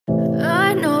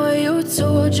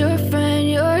told your friend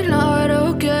you're not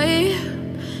okay?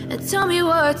 And tell me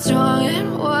what's wrong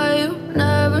and why you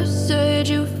never said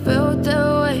you felt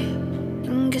that way.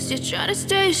 And guess you're trying to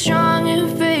stay strong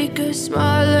and fake a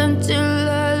smile until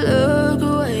I look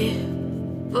away.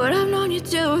 But I've known you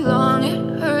too long,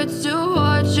 it hurts to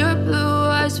watch your blue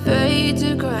eyes fade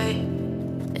to gray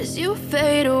as you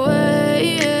fade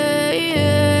away,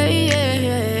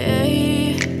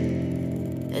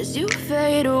 as you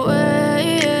fade away.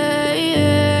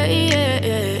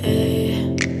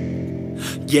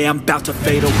 Yeah, I'm about to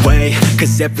fade away,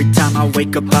 cause every time I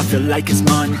wake up I feel like it's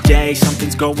Monday.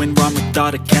 Something's going wrong with all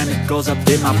the chemicals up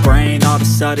in my brain. All of a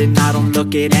sudden I don't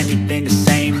look at anything the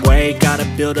same way. Got a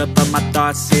buildup of my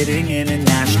thoughts sitting in an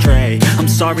ashtray. I'm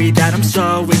sorry that I'm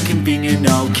so inconvenient,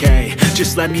 okay?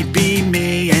 Just let me be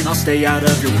me and I'll stay out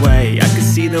of your way. I can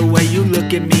see the way you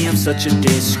look at me, I'm such a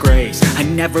disgrace. I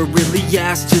never really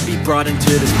asked to be brought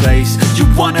into this place. You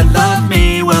wanna love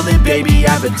me? Well then baby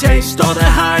I have a taste. All the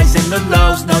highs and the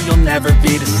lows, no, you'll never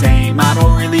be the same. I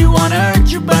don't really wanna hurt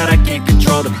you, but I can't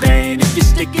control the pain. If you're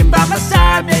sticking by my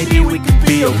side, maybe we could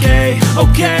be okay.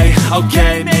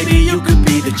 Okay, maybe you could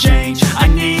be the change I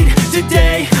need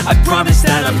today. I promise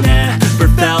that I've never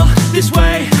felt this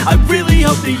way. I really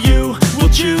hope that you will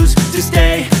choose to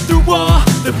stay through all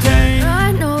the pain.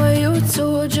 I know you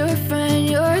told your friend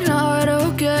you're not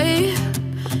okay.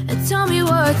 And tell me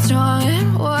what's wrong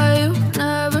and why you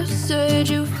never said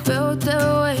you felt that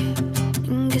way.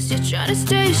 Guess you're trying to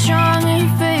stay strong and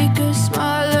fake a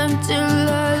smile until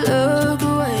I look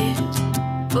away.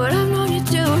 But I've known you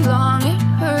too long, it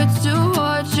hurts to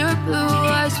watch your blue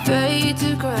eyes fade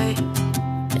to gray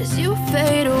as you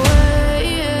fade away,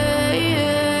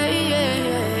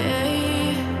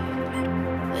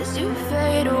 as you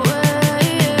fade away,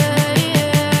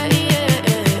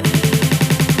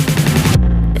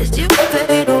 as you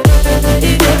fade away.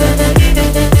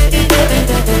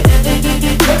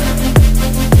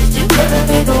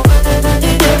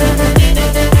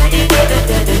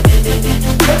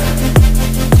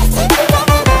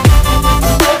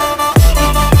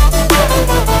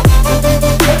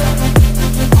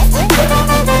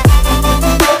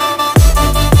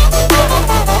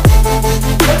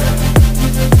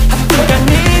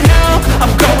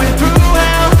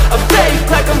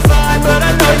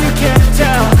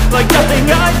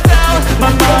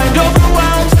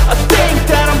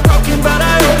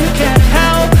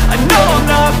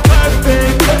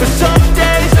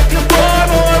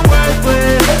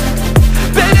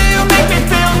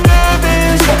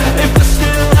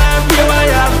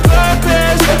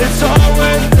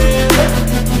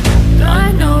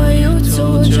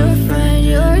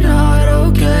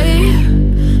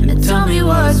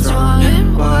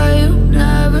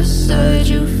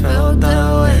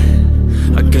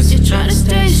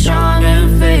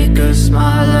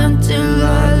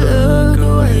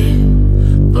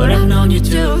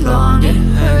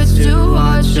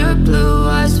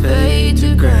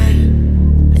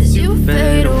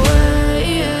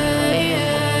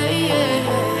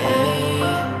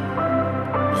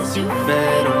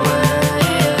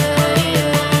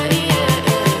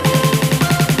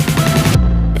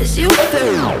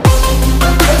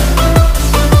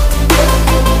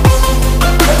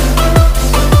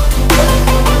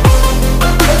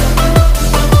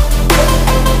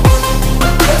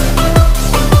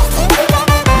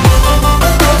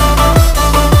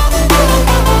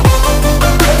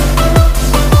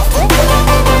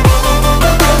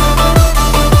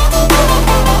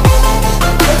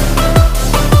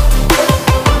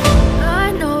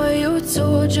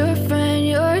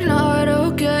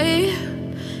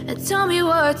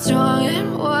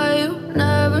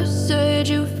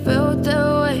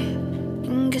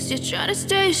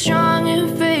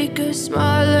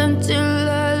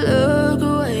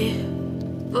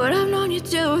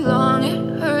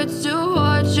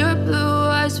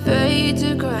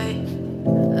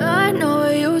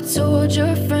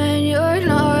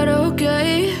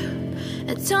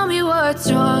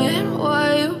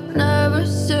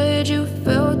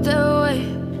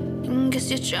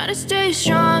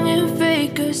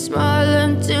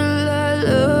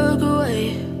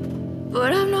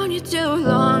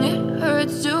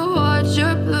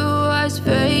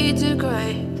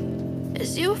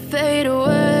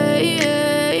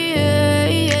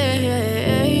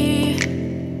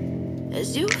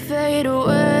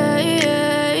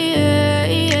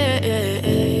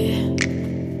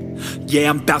 Yeah,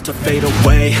 I'm about to fade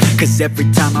away, cause every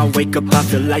time I wake up I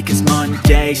feel like it's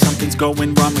Monday. Something's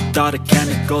going wrong with all the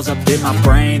chemicals up in my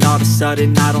brain. All of a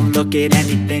sudden I don't look at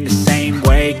anything the same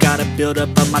way. Got a buildup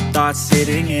of my thoughts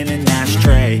sitting in an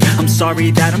ashtray. I'm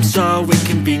sorry that I'm so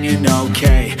inconvenient,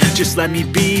 okay. Just let me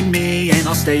be me and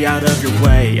I'll stay out of your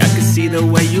way. I can see the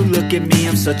way you look at me,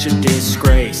 I'm such a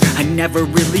disgrace. I never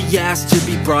really asked to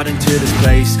be brought into this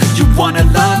place. You wanna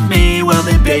love me? Well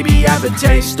then baby, have a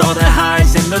taste. All the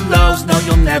highs and the lows, no,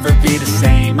 you'll never be the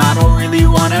same. I don't really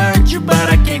wanna hurt you, but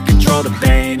I can't control the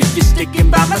pain. If you're sticking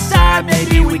by my side,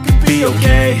 maybe we could be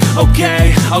okay.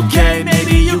 Okay,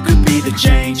 maybe you could be the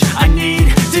change I need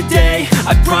today.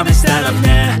 I promise that I've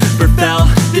never felt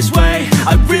this way.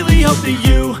 I really hope that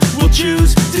you will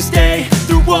choose to stay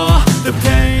through all the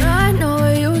pain. I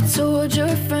know you told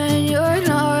your friend you're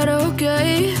not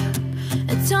okay,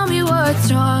 and tell me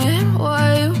what's wrong and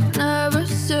why you never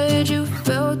said you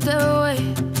felt that way.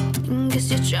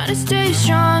 Guess you're trying to stay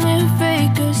strong and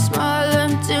fake a smile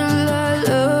until I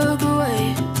look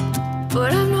away.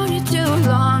 But I've known you too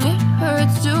long, it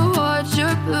hurts to watch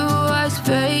your blue eyes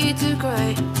fade to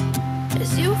gray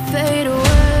as you fade away.